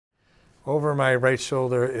Over my right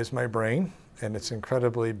shoulder is my brain, and it's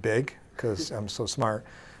incredibly big because I'm so smart.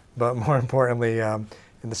 But more importantly,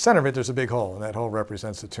 in the center of it, there's a big hole, and that hole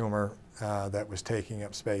represents the tumor that was taking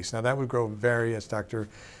up space. Now that would grow as Dr.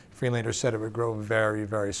 Friedlander said, it would grow very,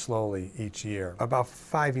 very slowly each year. About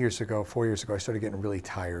 4 years ago, I started getting really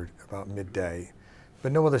tired about midday,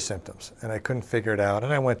 but no other symptoms, and I couldn't figure it out.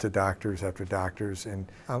 And I went to doctors after doctors, and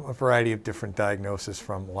a variety of different diagnoses,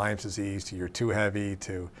 from Lyme's disease to you're too heavy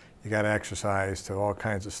to you got to exercise to all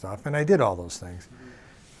kinds of stuff, and I did all those things.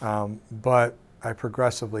 But I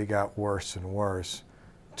progressively got worse and worse.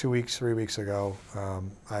 3 weeks ago,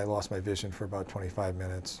 I lost my vision for about 25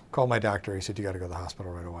 minutes. Called my doctor, he said, you got to go to the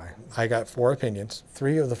hospital right away. I got 4 opinions.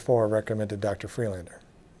 3 of the 4 recommended Dr. Friedlander.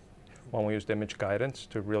 One, we used image guidance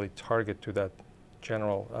to really target to that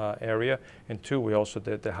general area, and 2, we also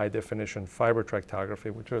did the high definition fiber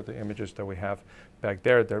tractography, which are the images that we have back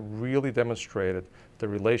there that really demonstrated the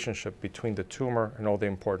relationship between the tumor and all the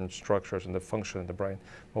important structures and the function in the brain.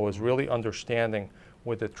 What was really understanding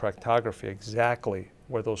with the tractography exactly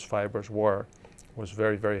where those fibers were was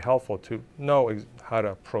very, very helpful to know how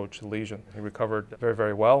to approach the lesion. He recovered very,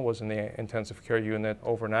 very well, was in the intensive care unit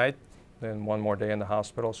overnight, then 1 more day in the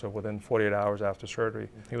hospital, so within 48 hours after surgery,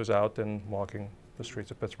 he was out and walking the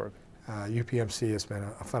streets of Pittsburgh. UPMC has been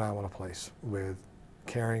a phenomenal place with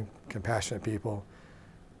caring, compassionate people.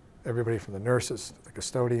 Everybody from the nurses, to the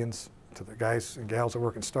custodians, to the guys and gals that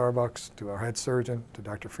work in Starbucks, to our head surgeon, to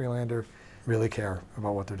Dr. Friedlander, really care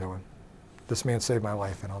about what they're doing. This man saved my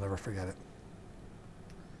life, and I'll never forget it.